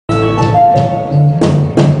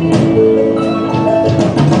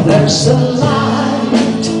There's a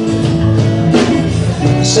light,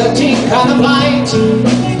 a certain kind of light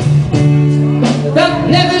that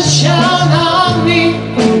never shone on me.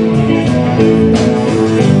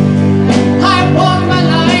 I want my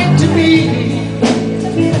life to be,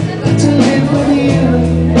 to live with you,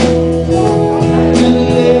 to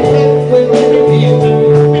live with you.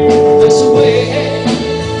 There's a way.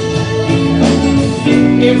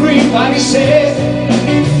 Everybody says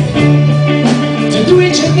to do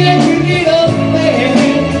it again you need a man,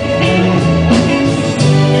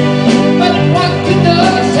 but what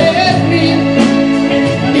does it mean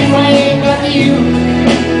if I ain't got you?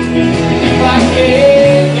 If I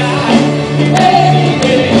ain't got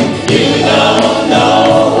baby, you don't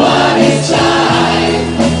know what it's like.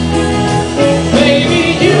 Baby,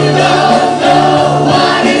 you don't know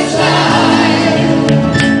what it's like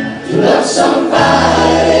to love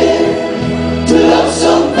somebody, to love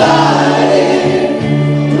somebody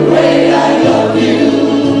the way I love you.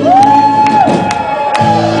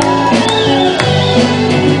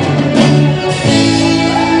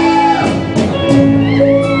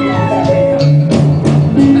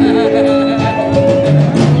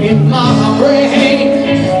 In my brain,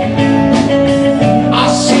 I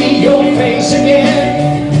see your face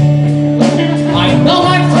again. I know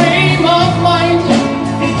my frame of mind.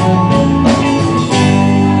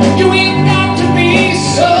 You ain't got to be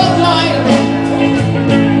so blind.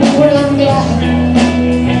 Well, I'm glad,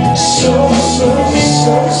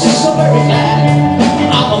 so very glad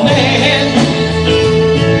I'm a man.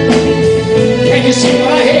 Can you see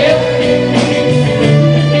what I hear?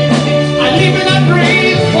 I live and I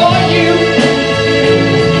breathe for you.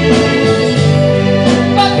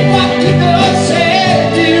 But what could God say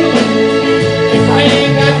do if I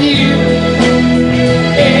ain't got you?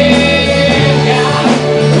 Ain't got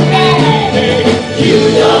baby. You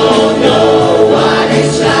don't know what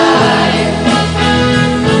it's like.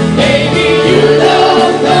 Baby, you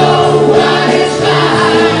don't know what it's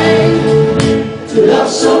like to love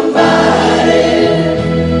somebody,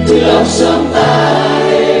 to love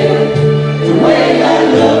somebody the way I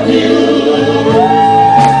love you.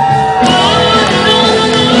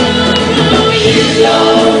 You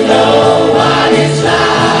don't know what it's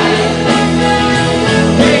like.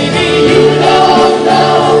 Baby, you don't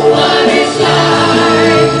know what it's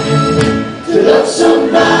like to love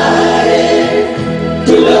somebody,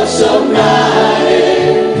 to love somebody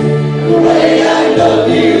the way I love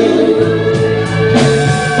you.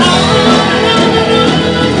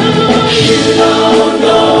 You don't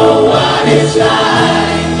know what it's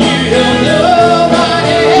like. You don't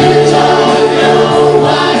know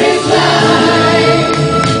what it's like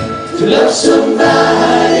to love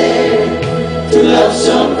somebody, to love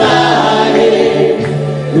somebody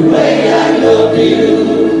the way I love you.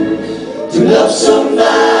 To love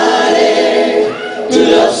somebody.